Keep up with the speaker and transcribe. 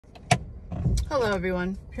Hello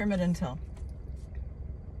everyone, Pyramid Intell.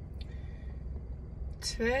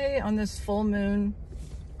 Today on this full moon,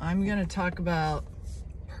 I'm going to talk about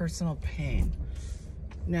personal pain.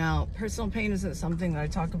 Now, personal pain isn't something that I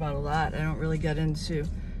talk about a lot. I don't really get into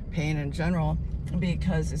pain in general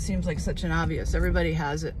because it seems like such an obvious. Everybody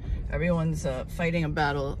has it. Everyone's fighting a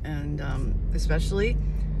battle, and especially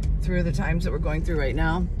through the times that we're going through right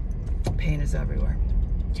now, pain is everywhere.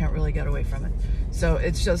 Can't really get away from it. So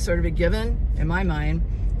it's just sort of a given in my mind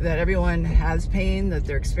that everyone has pain, that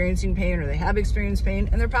they're experiencing pain, or they have experienced pain,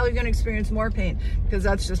 and they're probably going to experience more pain because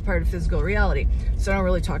that's just part of physical reality. So I don't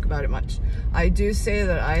really talk about it much. I do say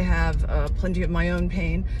that I have plenty of my own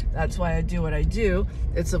pain. That's why I do what I do.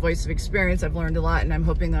 It's the voice of experience. I've learned a lot, and I'm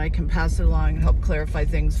hoping that I can pass it along and help clarify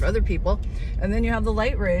things for other people. And then you have the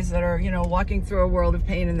light rays that are, walking through a world of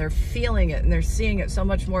pain, and they're feeling it, and they're seeing it so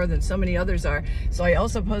much more than so many others are. So I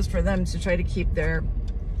also pose for them to try to keep their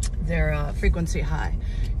frequency high.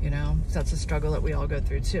 So that's a struggle that we all go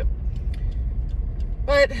through too.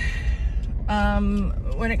 But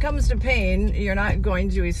when it comes to pain, you're not going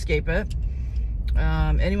to escape it.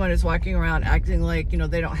 Anyone who's walking around acting like,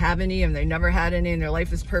 they don't have any and they never had any and their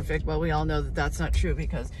life is perfect, well, we all know that that's not true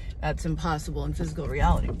because that's impossible in physical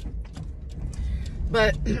reality.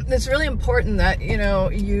 But it's really important that,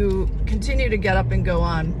 you continue to get up and go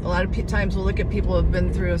on. A lot of times we'll look at people who have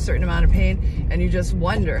been through a certain amount of pain and you just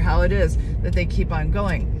wonder how it is that they keep on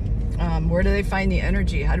going. Where do they find the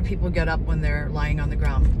energy? How do people get up when they're lying on the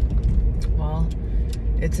ground? Well,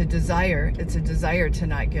 it's a desire. It's a desire to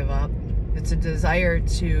not give up. It's a desire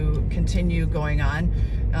to continue going on,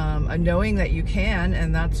 a knowing that you can,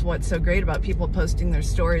 and that's what's so great about people posting their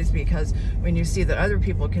stories, because when you see that other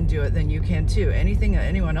people can do it, then you can too. Anything that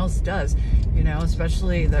anyone else does,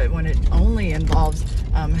 especially when it only involves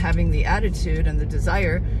having the attitude and the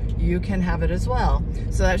desire, you can have it as well.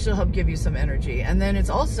 So that should help give you some energy. And then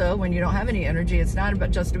it's also, when you don't have any energy, it's not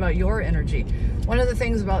just about your energy. One of the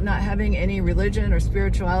things about not having any religion or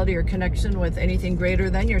spirituality or connection with anything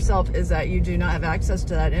greater than yourself is that you do not have access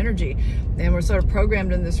to that energy. And we're sort of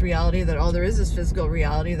programmed in this reality that all there is physical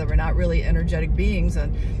reality, that we're not really energetic beings.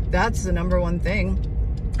 And that's the number one thing.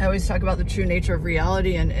 I always talk about the true nature of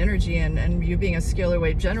reality and energy and you being a scalar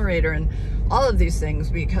wave generator and all of these things,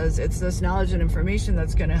 because it's this knowledge and information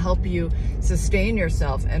that's going to help you sustain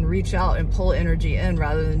yourself and reach out and pull energy in,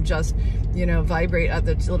 rather than just, vibrate at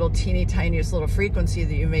the little teeny tiniest little frequency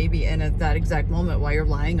that you may be in at that exact moment while you're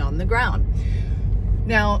lying on the ground.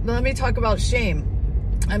 Now, let me talk about shame.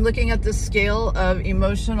 I'm looking at the scale of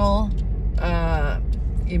emotional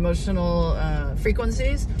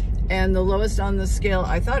frequencies. And the lowest on the scale,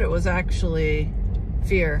 I thought it was actually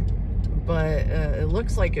fear, but it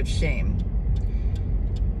looks like it's shame.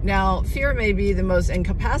 Now, fear may be the most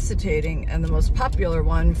incapacitating and the most popular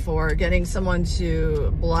one for getting someone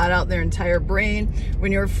to blot out their entire brain.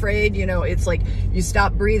 When you're afraid, it's like you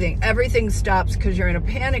stop breathing. Everything stops because you're in a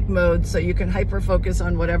panic mode, so you can hyper-focus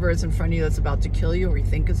on whatever is in front of you that's about to kill you or you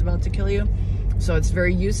think is about to kill you. So it's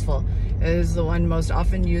very useful. It is the one most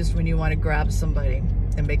often used when you want to grab somebody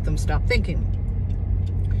and make them stop thinking.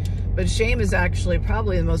 But shame is actually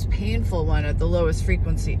probably the most painful one at the lowest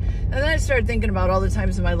frequency. And then I started thinking about all the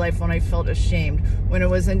times in my life when I felt ashamed, when it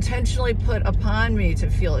was intentionally put upon me to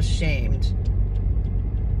feel ashamed,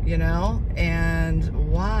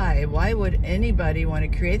 and why? Why would anybody want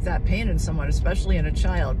to create that pain in someone, especially in a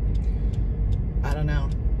child? I don't know.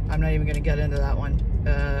 I'm not even going to get into that one.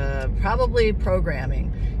 Probably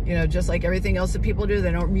programming. Just like everything else that people do,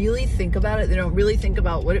 they don't really think about it. They don't really think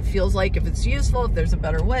about what it feels like, if it's useful, if there's a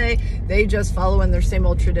better way. They just follow in their same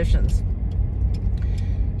old traditions.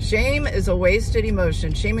 Shame is a wasted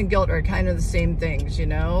emotion. Shame and guilt are kind of the same things,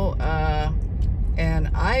 and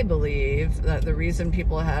I believe that the reason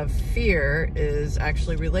people have fear is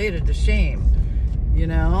actually related to shame.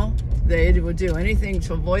 They would do anything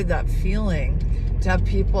to avoid that feeling, to have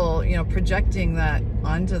people, projecting that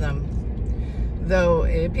onto them. Though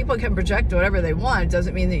people can project whatever they want, it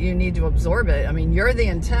doesn't mean that you need to absorb it. I mean, you're the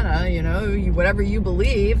antenna, whatever you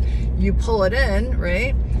believe, you pull it in,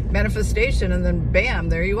 right? Manifestation, and then bam,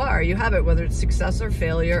 there you are. You have it, whether it's success or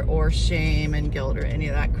failure or shame and guilt or any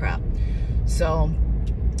of that crap. So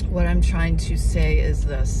what I'm trying to say is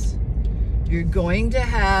this. You're going to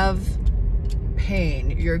have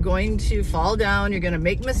pain. You're going to fall down. You're going to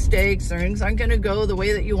make mistakes. Things aren't going to go the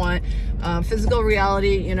way that you want. Physical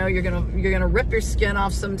reality, you're going to rip your skin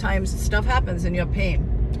off sometimes. Stuff happens and you have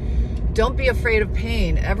pain. Don't be afraid of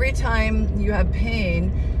pain. Every time you have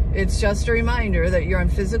pain, it's just a reminder that you're in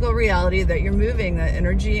physical reality, that you're moving, that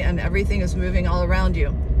energy and everything is moving all around you.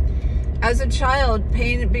 As a child,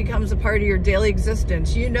 pain becomes a part of your daily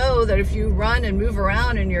existence. You know that if you run and move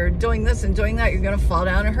around and you're doing this and doing that, you're going to fall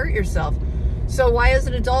down and hurt yourself. So why, as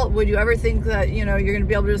an adult, would you ever think that, you know, you're going to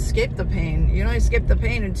be able to escape the pain? You don't escape the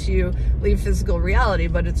pain until you leave physical reality,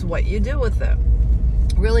 but it's what you do with it.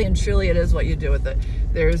 Really and truly, it is what you do with it.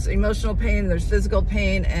 There's emotional pain, there's physical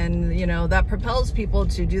pain, and, you know, that propels people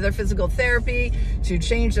to do their physical therapy, to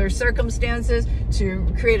change their circumstances, to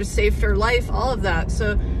create a safer life, all of that.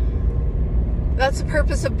 So that's the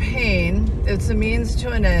purpose of pain. It's a means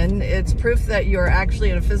to an end. It's proof that you're actually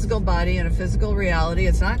in a physical body, in a physical reality.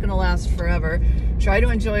 It's not going to last forever. Try to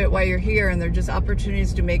enjoy it while you're here, and they're just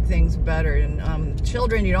opportunities to make things better. And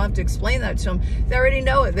children, you don't have to explain that to them. They already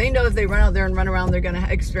know it. They know if they run out there and run around, they're going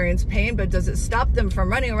to experience pain, but does it stop them from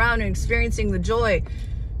running around and experiencing the joy?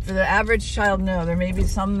 For the average child, no. There may be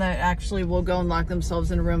some that actually will go and lock themselves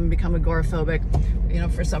in a room and become agoraphobic, you know,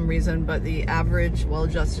 for some reason, but the average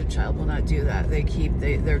well-adjusted child will not do that.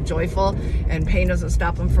 They're joyful, and pain doesn't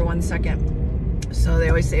stop them for 1 second. So they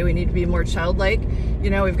always say we need to be more childlike. You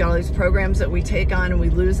know, we've got all these programs that we take on and we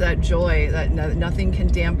lose that joy, that nothing can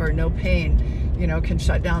damper, no pain, you know, can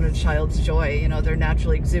shut down a child's joy. You know, they're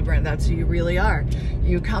naturally exuberant. That's who you really are.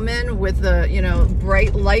 You come in with the, you know,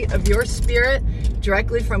 bright light of your spirit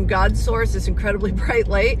directly from God's source, this incredibly bright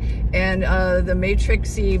light, and the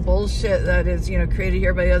matrixy bullshit that is, you know, created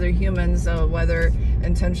here by other humans, whether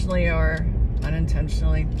intentionally or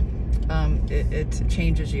unintentionally, it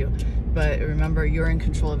changes you. But remember, you're in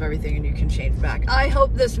control of everything and you can change back. I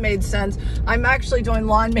hope this made sense. I'm actually doing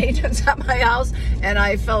lawn maintenance at my house, and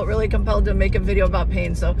I felt really compelled to make a video about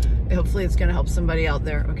pain. So hopefully it's going to help somebody out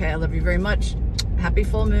there. Okay, I love you very much. Happy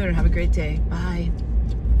full moon and have a great day. Bye.